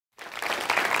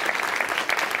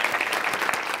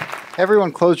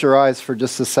Everyone close your eyes for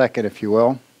just a second, if you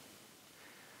will.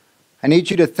 I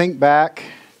need you to think back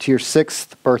to your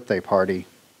 6th birthday party.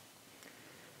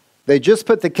 They just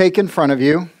put the cake in front of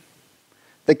you.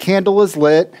 The candle is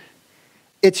lit.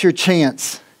 It's your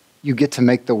chance. You get to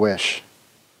make the wish.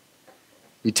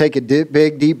 You take a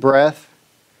big, deep breath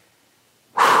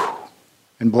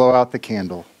and blow out the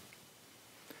candle.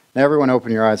 Now, everyone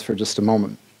open your eyes for just a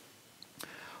moment.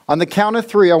 On the count of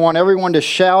 3, I want everyone to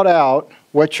shout out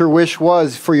what your wish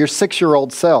was for your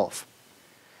 6-year-old self.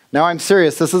 Now, I'm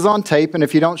serious. This is on tape, and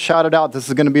if you don't shout it out, this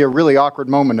is going to be a really awkward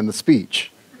moment in the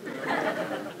speech.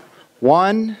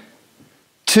 1,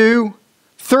 2,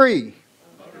 3.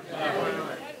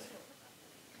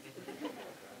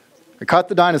 I caught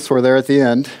the dinosaur there at the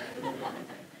end.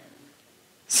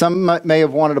 Some may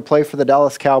have wanted to play for the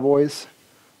Dallas Cowboys,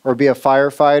 or be a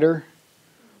firefighter,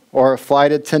 or a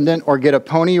flight attendant, or get a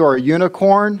pony or a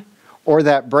unicorn, or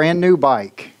that brand new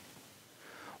bike.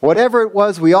 Whatever it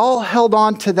was, we all held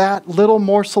on to that little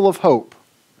morsel of hope,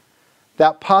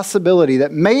 that possibility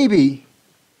that maybe,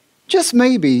 just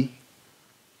maybe,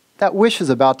 that wish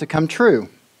is about to come true.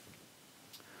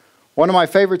 One of my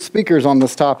favorite speakers on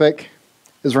this topic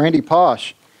is Randy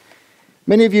Posh.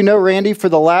 Many of you know Randy for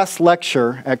the last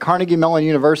lecture at Carnegie Mellon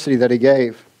University that he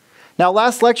gave. Now,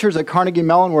 last lectures at Carnegie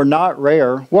Mellon were not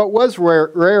rare. What was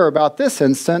rare about this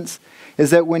instance is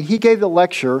that when he gave the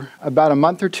lecture about a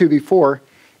month or 2 before,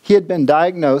 he had been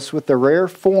diagnosed with the rare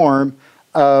form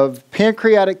of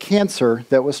pancreatic cancer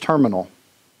that was terminal.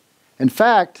 In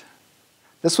fact,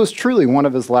 this was truly one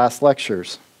of his last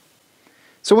lectures.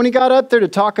 So when he got up there to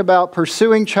talk about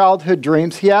pursuing childhood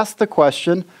dreams, he asked the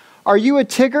question, are you a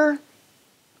Tigger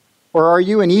or are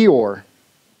you an Eeyore?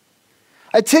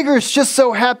 A Tigger is just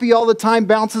so happy all the time,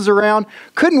 bounces around,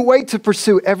 couldn't wait to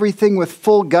pursue everything with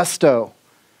full gusto.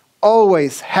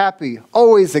 Always happy,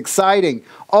 always exciting,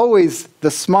 always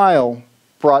the smile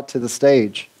brought to the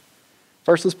stage.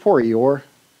 Versus poor Eeyore.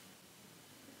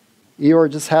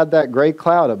 Eeyore just had that gray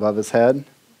cloud above his head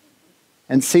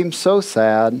and seemed so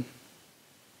sad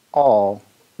all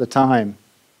the time.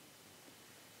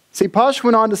 See, Posh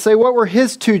went on to say what were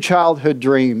his 2 childhood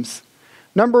dreams.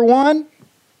 Number 1,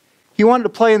 he wanted to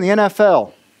play in the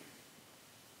NFL.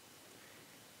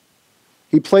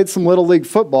 He played some Little League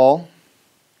football,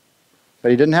 but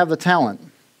he didn't have the talent.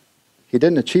 He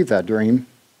didn't achieve that dream.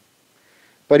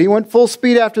 But he went full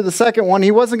speed after the second one. He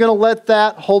wasn't going to let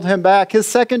that hold him back. His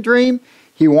second dream,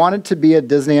 he wanted to be a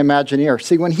Disney Imagineer.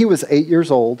 See, when he was 8 years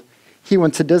old, he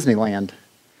went to Disneyland.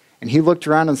 And he looked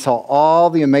around and saw all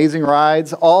the amazing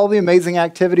rides, all the amazing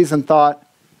activities, and thought,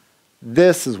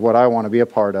 this is what I want to be a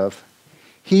part of.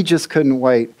 He just couldn't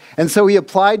wait. And so he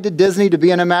applied to Disney to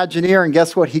be an Imagineer, and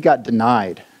guess what? He got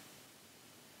denied.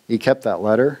 He kept that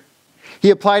letter.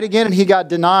 He applied again, and he got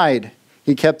denied.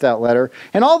 He kept that letter.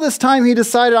 And all this time, he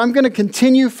decided, I'm going to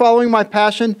continue following my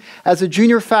passion. As a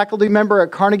junior faculty member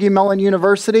at Carnegie Mellon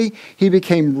University, he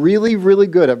became really, really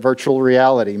good at virtual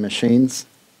reality machines.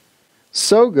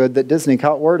 So good that Disney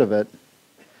caught word of it.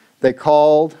 They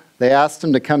called, they asked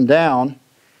him to come down,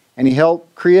 and he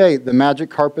helped create the magic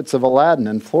carpets of Aladdin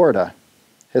in Florida.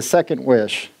 His second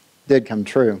wish did come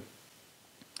true.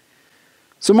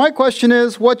 So my question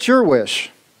is, what's your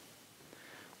wish?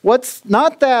 What's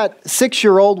not that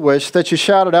 6-year-old wish that you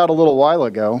shouted out a little while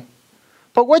ago,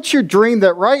 but what's your dream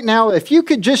that right now, if you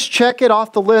could just check it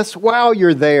off the list, wow,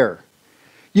 you're there.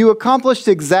 You accomplished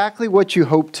exactly what you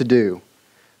hoped to do.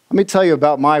 Let me tell you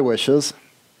about my wishes.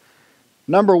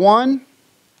 Number 1,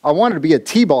 I wanted to be a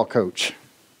t-ball coach.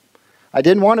 I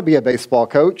didn't want to be a baseball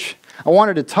coach. I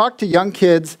wanted to talk to young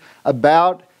kids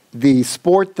about the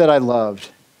sport that I loved.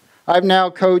 I've now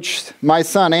coached my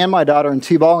son and my daughter in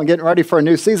t-ball and getting ready for a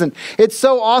new season. It's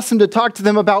so awesome to talk to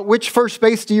them about which first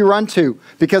base do you run to,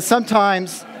 because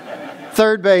sometimes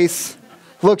third base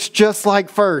looks just like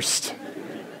first.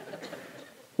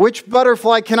 Which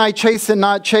butterfly can I chase and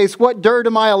not chase? What dirt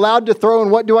am I allowed to throw and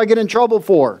what do I get in trouble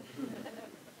for?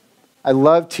 I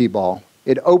love t-ball.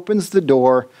 It opens the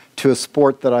door to a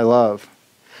sport that I love.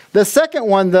 The second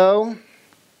one, though,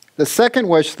 the second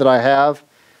wish that I have,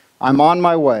 I'm on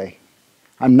my way.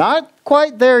 I'm not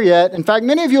quite there yet. In fact,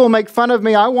 many of you will make fun of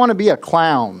me. I want to be a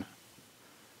clown.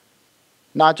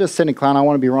 Not just any clown. I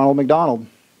want to be Ronald McDonald.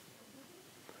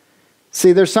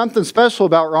 See, there's something special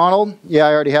about Ronald. Yeah,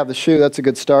 I already have the shoe. That's a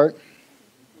good start.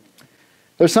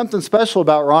 There's something special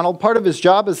about Ronald. Part of his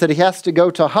job is that he has to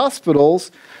go to hospitals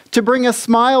to bring a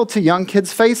smile to young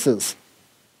kids' faces.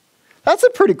 That's a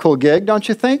pretty cool gig, don't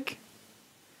you think?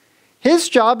 His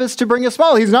job is to bring a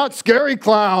smile. He's not scary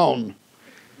clown.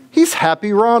 He's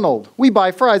happy Ronald. We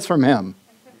buy fries from him.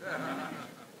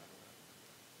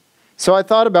 So I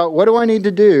thought about, what do I need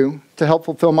to do to help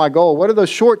fulfill my goal? What are those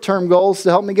short-term goals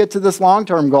to help me get to this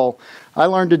long-term goal? I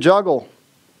learned to juggle.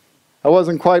 I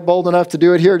wasn't quite bold enough to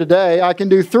do it here today. I can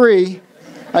do 3.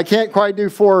 I can't quite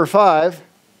do 4 or 5.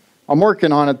 I'm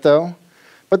working on it, though.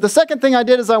 But the second thing I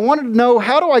did is I wanted to know,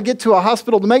 how do I get to a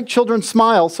hospital to make children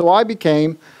smile? So I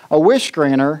became a wish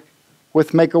granter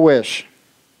with Make-A-Wish.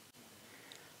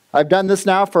 I've done this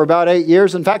now for about 8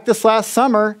 years. In fact, this last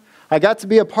summer, I got to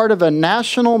be a part of a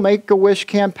national Make-A-Wish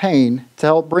campaign to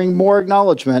help bring more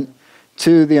acknowledgement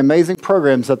to the amazing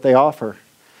programs that they offer.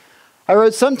 I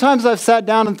wrote, sometimes I've sat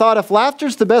down and thought, if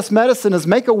laughter's the best medicine, is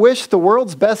Make-A-Wish the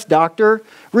world's best doctor?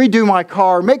 Redo my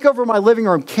car, make over my living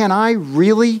room. Can I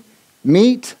really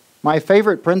meet my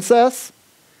favorite princess?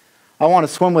 I want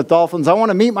to swim with dolphins. I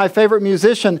want to meet my favorite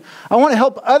musician. I want to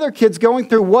help other kids going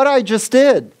through what I just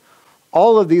did.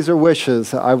 All of these are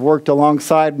wishes I've worked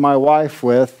alongside my wife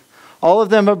with. All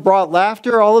of them have brought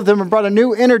laughter. All of them have brought a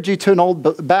new energy to an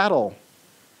old battle.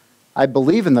 I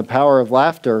believe in the power of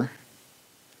laughter.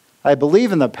 I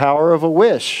believe in the power of a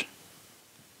wish.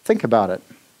 Think about it.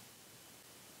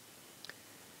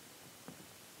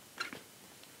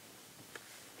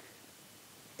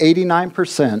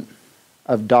 "89%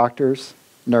 of doctors,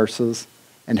 nurses,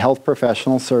 and health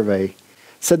professionals surveyed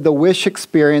said the wish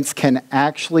experience can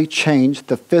actually change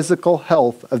the physical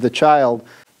health of the child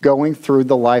going through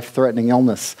the life-threatening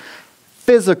illness."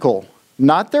 Physical,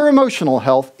 not their emotional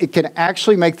health. It can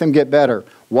actually make them get better.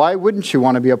 Why wouldn't you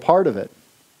want to be a part of it?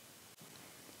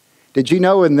 Did you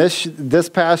know in this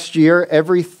past year,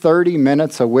 every 30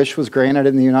 minutes a wish was granted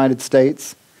in the United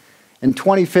States? In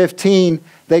 2015,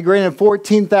 they granted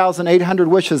 14,800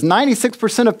 wishes.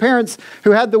 96% of parents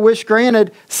who had the wish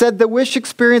granted said the wish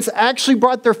experience actually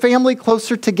brought their family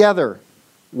closer together.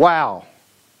 Wow.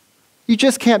 You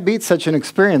just can't beat such an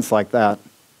experience like that.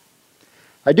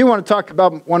 I do want to talk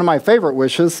about one of my favorite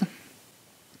wishes.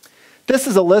 This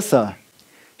is Alyssa.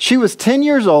 She was 10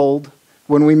 years old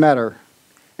when we met her.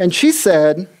 And she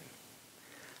said,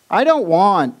 I don't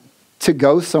want to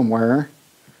go somewhere.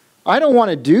 I don't want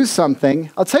to do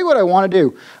something. I'll tell you what I want to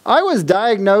do. I was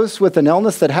diagnosed with an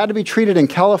illness that had to be treated in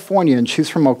California, and she's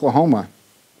from Oklahoma.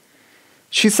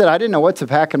 She said, I didn't know what to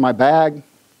pack in my bag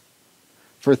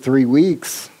for 3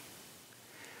 weeks.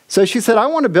 So she said, I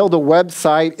want to build a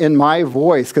website in my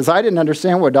voice because I didn't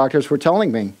understand what doctors were telling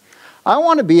me. I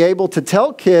want to be able to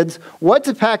tell kids what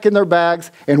to pack in their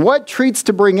bags and what treats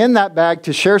to bring in that bag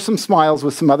to share some smiles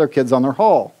with some other kids on their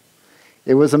hall.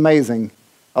 It was amazing.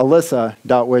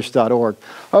 Alyssa.wish.org.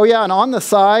 Oh yeah, and on the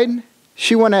side,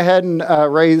 she went ahead and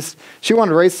wanted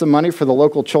to raise some money for the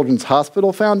local Children's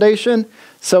Hospital Foundation.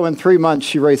 So in 3 months,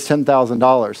 she raised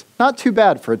 $10,000. Not too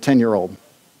bad for a 10-year-old.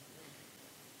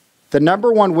 The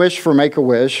number one wish for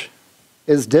Make-A-Wish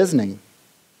is Disney.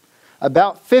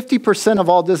 About 50% of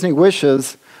all Disney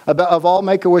wishes, of all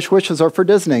Make-A-Wish wishes are for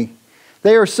Disney.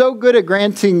 They are so good at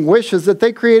granting wishes that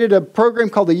they created a program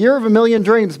called the Year of a Million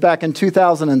Dreams back in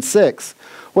 2006.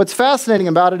 What's fascinating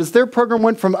about it is their program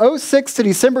went from 2006 to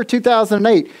December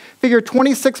 2008. Figure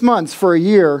 26 months for a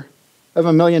year of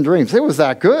a million dreams. It was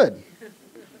that good.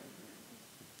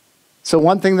 So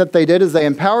one thing that they did is they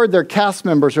empowered their cast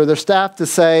members or their staff to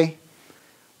say,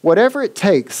 whatever it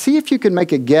takes, see if you can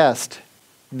make a guest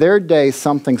their day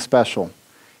something special.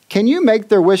 Can you make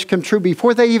their wish come true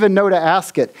before they even know to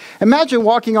ask it? Imagine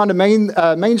walking onto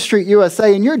Main Street,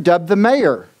 USA, and you're dubbed the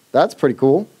mayor. That's pretty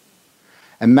cool.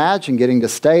 Imagine getting to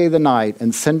stay the night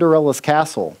in Cinderella's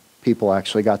castle. People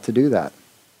actually got to do that.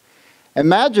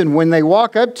 Imagine when they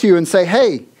walk up to you and say,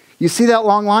 hey, you see that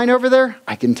long line over there?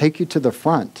 I can take you to the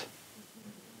front.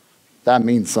 That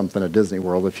means something at Disney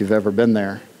World if you've ever been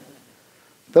there.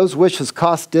 Those wishes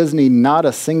cost Disney not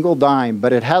a single dime,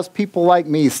 but it has people like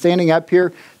me standing up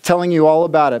here telling you all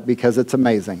about it because it's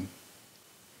amazing.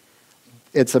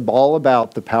 It's all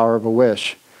about the power of a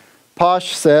wish.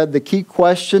 Posh said, the key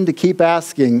question to keep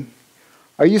asking,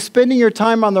 are you spending your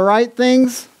time on the right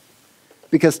things?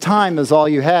 Because time is all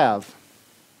you have.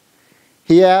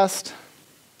 He asked,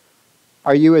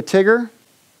 are you a Tigger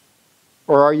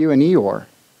or are you an Eeyore?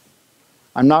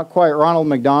 I'm not quite Ronald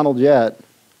McDonald yet,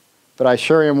 but I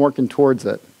sure am working towards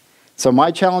it. So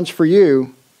my challenge for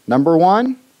you, number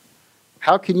one,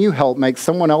 how can you help make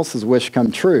someone else's wish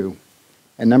come true?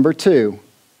 And number two,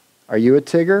 are you a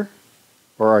Tigger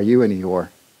or are you an Eeyore?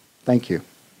 Thank you.